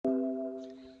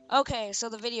Okay, so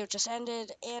the video just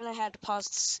ended, and I had to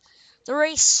pause the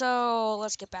race, so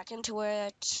let's get back into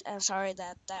it. And sorry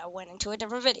that went into a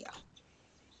different video.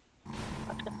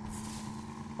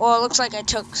 Well, it looks like I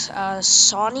took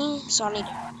Sonny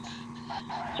down.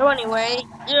 So anyway,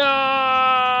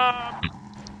 yeah.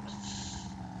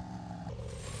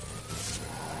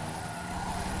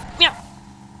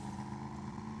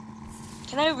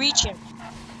 Can I reach him?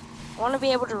 I want to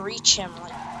be able to reach him,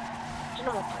 like, you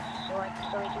know,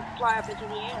 so he can fly up into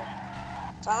the air.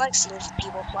 So I like seeing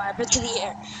people fly up into the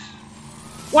air.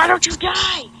 Why don't you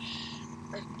die?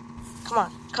 Come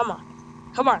on, come on,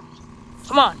 come on,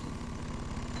 come on.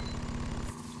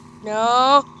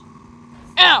 No.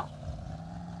 Ow!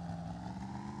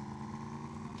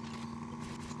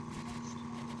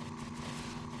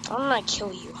 Why don't I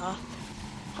kill you, huh?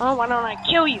 Huh? Why don't I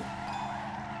kill you?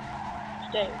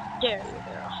 There you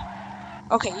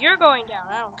go. Okay, you're going down.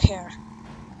 I don't care.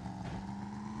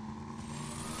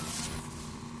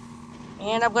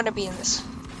 And I'm gonna be in this.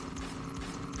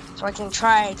 So I can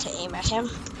try to aim at him.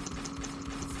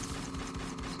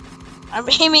 I'm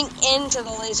aiming into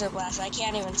the laser blast. I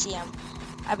can't even see him.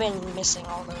 I've been missing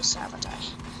all those sabotage.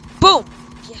 Boom!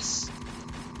 Yes.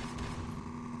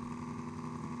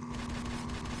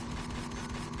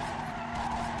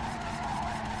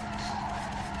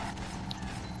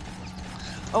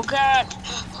 Oh god!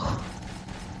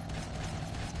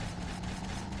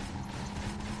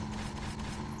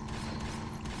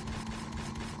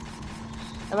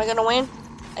 Am I gonna win?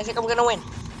 I think I'm gonna win.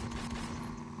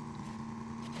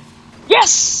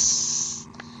 Yes!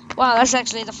 Wow, that's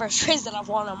actually the first race that I've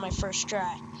won on my first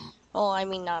try. Oh, I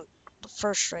mean not the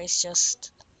first race,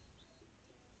 just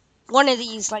one of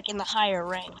these, like in the higher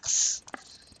ranks.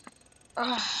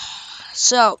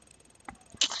 So,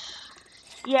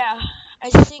 yeah, I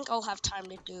think I'll have time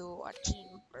to do a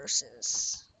team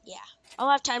versus. Yeah, I'll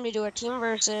have time to do a team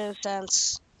versus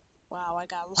since, wow, I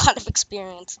got a lot of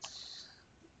experience.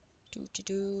 There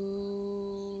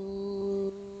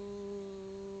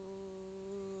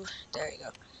you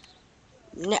go.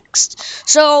 Next.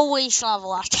 So, we still have a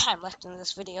lot of time left in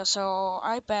this video, so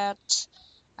I bet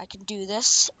I can do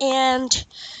this, and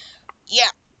yeah.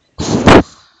 I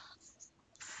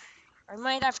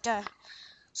might have to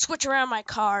switch around my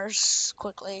cars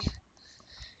quickly.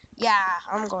 Yeah,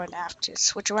 I'm going to have to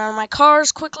switch around my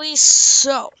cars quickly,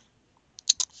 so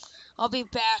I'll be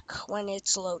back when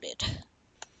it's loaded.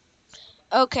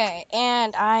 Okay,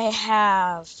 and I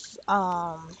have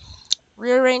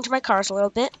rearranged my cars a little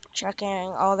bit, checking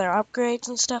all their upgrades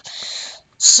and stuff.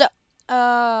 So,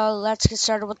 let's get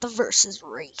started with the versus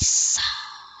race.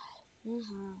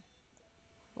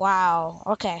 Wow,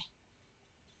 okay.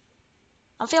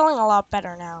 I'm feeling a lot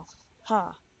better now.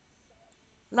 Huh.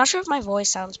 I'm not sure if my voice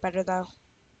sounds better, though.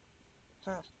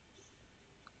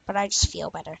 But I just feel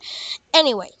better.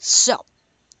 Anyway, so.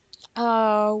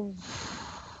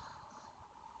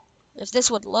 If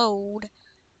this would load.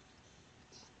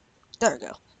 There we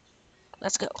go.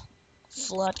 Let's go.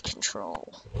 Flood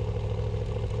control.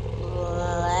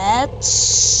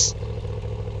 Let's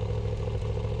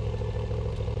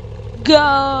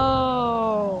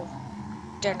go.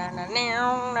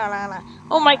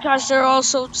 Oh my gosh, they're all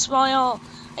so small.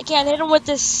 I can't hit them with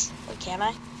this. Wait, can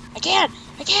I? I can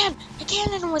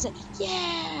hit them with it.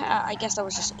 Yeah. I guess I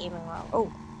was just aiming wrong.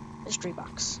 Oh, mystery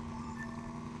box.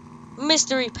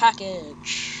 Mystery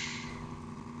package.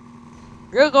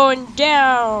 You're going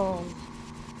down.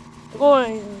 You're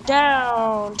going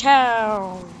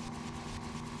downtown.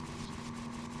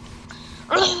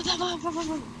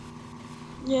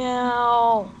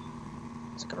 Yeah.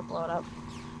 Is it gonna blow it up?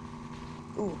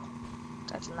 Ooh,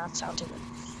 that did not sound too good.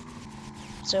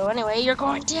 So anyway, you're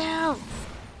going down.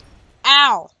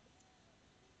 Ow.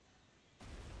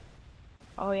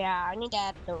 Oh yeah, I need to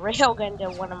add the railgun to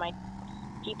one of my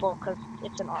people because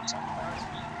it's an awesome gun.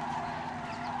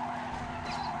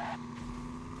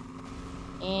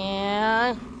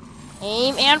 And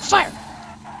aim and fire.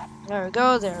 There we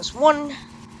go. There's one.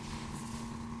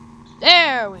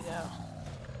 There we go.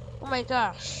 Oh my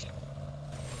gosh.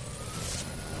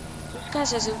 This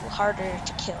guy's is harder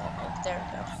to kill. Oh, there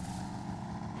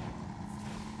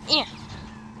we go. Yeah.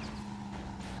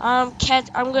 I'm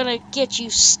gonna get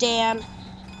you, Stan.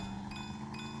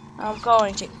 I'm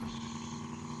going to.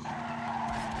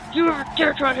 You ever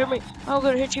dare try to hit me? I'm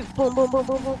gonna hit you. Boom, boom, boom,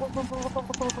 boom, boom, boom, boom, boom, boom,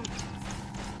 boom, boom.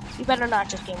 You better not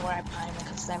just get where I'm behind me,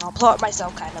 because then I'll blow up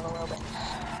myself kind of a little bit.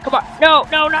 Come on. No,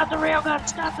 not the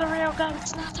railguns. Not the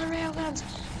railguns. Not the railguns.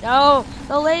 No,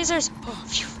 the lasers. Oh,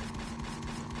 phew.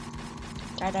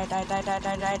 Die.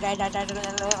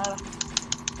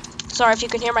 Sorry if you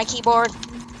can hear my keyboard.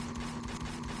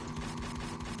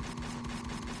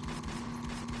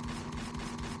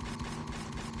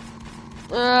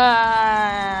 Did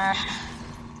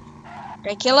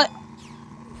I kill it?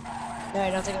 No, I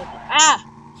don't think I did. Ah!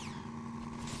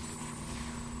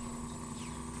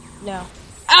 No.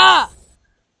 Ah!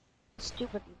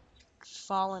 Stupid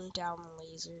fallen down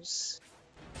lasers.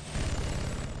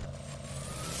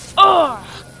 Oh!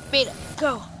 Beta,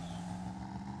 go!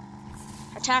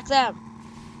 Attack them!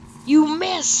 You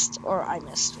missed! Or I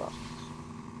missed, well.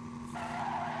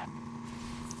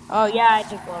 Oh yeah, I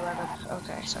did blow that up.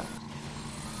 Okay, so.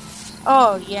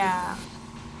 Oh yeah.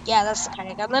 Yeah, that's the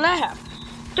kind of gun that I have.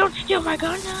 Don't steal my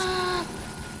gun! Ah!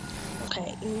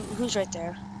 Okay, who's right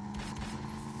there?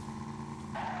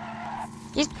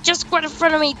 He's just right in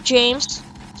front of me, James.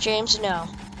 James, no.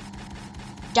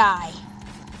 Die.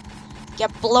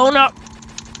 Get blown up.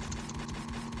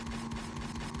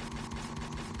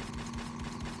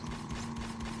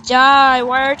 Die!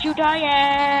 Why aren't you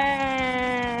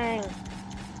dying?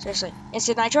 Seriously,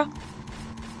 instant nitro?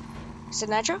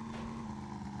 Instant nitro?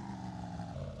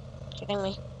 Kidding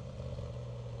me?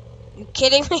 You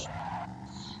kidding me?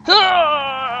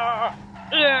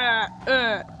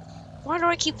 Why do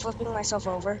I keep flipping myself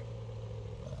over?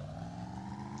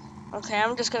 Okay,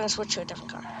 I'm just gonna switch to a different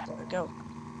car. There we go.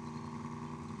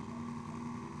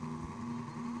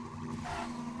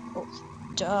 Oh,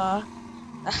 duh.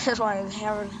 That's why they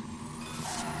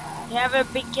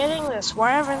haven't been getting this.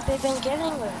 Why haven't they been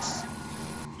getting this?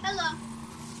 Hello.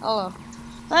 Hello.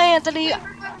 Hi, Anthony.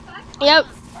 Yep.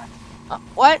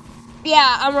 What?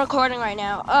 Yeah, I'm recording right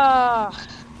now.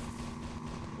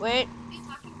 Wait.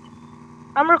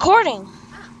 I'm recording.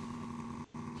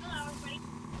 Hello, everybody.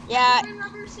 Yeah.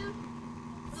 Rubber soon?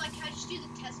 Like, can I just do the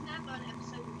test map on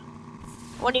episode 1?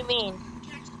 What do you mean?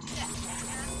 Can I just do that test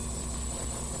map?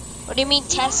 What do you mean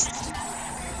test?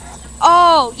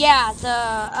 Oh, yeah,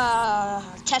 the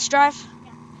test drive?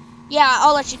 Yeah,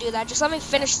 I'll let you do that. Just let me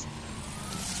finish.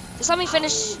 Just let me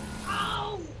finish.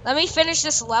 Oh! Let me finish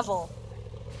this level.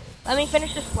 Let me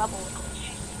finish this level.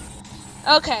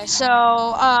 Okay, so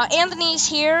Anthony's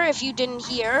here. If you didn't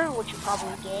hear, which you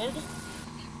probably did.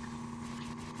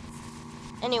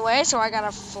 Anyway, so I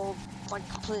gotta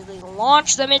completely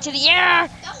launch them into the air.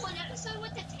 That one episode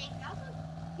with the tank,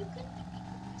 you couldn't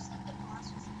said the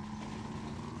boss was...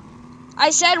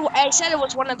 I said it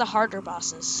was one of the harder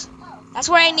bosses. Oh. That's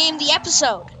what I named the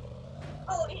episode.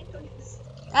 Oh, it was...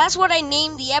 That's what I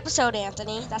named the episode,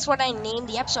 Anthony. That's what I named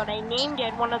the episode. I named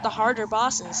it one of the harder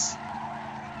bosses.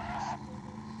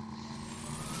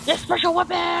 This special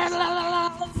weapon! Anyway,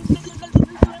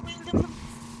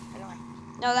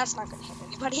 no, that's not gonna hit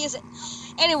anybody, is it?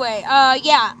 Anyway,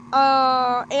 yeah,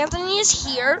 Anthony is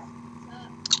here,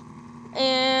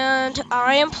 and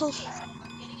I am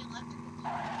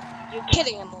You're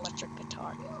kidding, an electric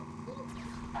guitar.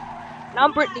 No,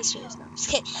 I'm Britney Spears. No, just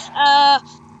kidding.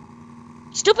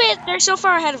 Stupid! They're so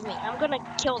far ahead of me. I'm gonna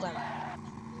kill them.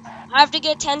 I have to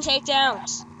get 10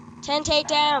 takedowns. 10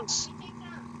 takedowns.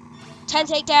 10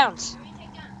 takedowns.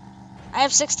 I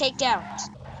have 6 takedowns.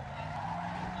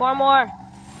 4 more.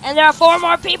 And there are 4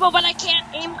 more people, but I can't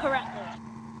aim correctly.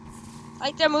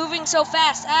 Like they're moving so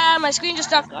fast. Ah, my screen just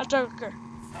got darker.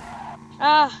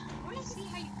 Ah. I want to see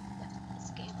how you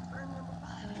escape for number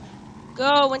 5.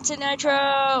 Go, into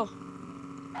nitro.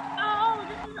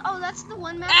 Oh, that's the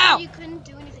one map Ow. where you couldn't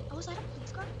do anything. Oh, is that a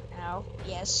police car? Ow.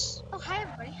 Yes. Oh, hi,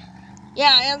 everybody.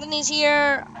 Yeah, Anthony's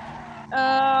here.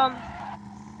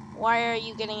 Why are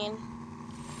you getting in?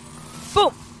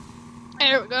 Boom.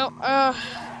 There we go.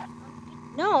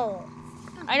 No.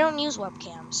 I don't use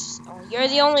webcams. Oh, you're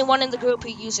the only one in the group who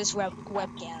uses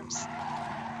webcams.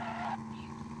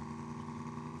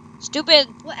 Stupid.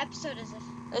 What episode is this?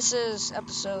 This is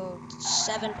episode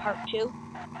 7, part 2.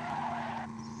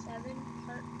 7,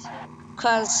 part 2.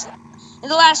 Because in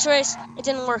the last race, it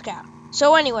didn't work out.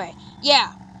 So anyway,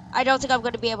 yeah. I don't think I'm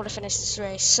going to be able to finish this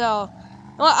race. So,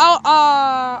 well,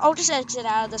 I'll just exit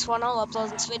out of this one. I'll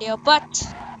upload this video, but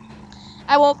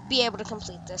I won't be able to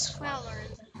complete this one. Well,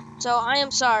 Lorenzo. So I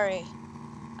am sorry.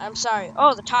 I'm sorry.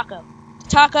 Oh, the taco. The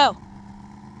taco.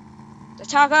 The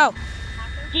taco.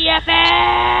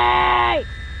 DFA!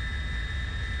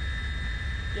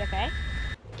 DFA?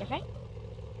 DFA?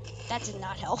 That did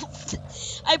not help.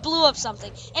 I blew up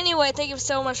something. Anyway, thank you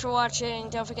so much for watching.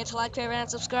 Don't forget to like, favorite, and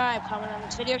subscribe. Comment on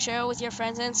this video, share it with your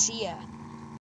friends, and see ya.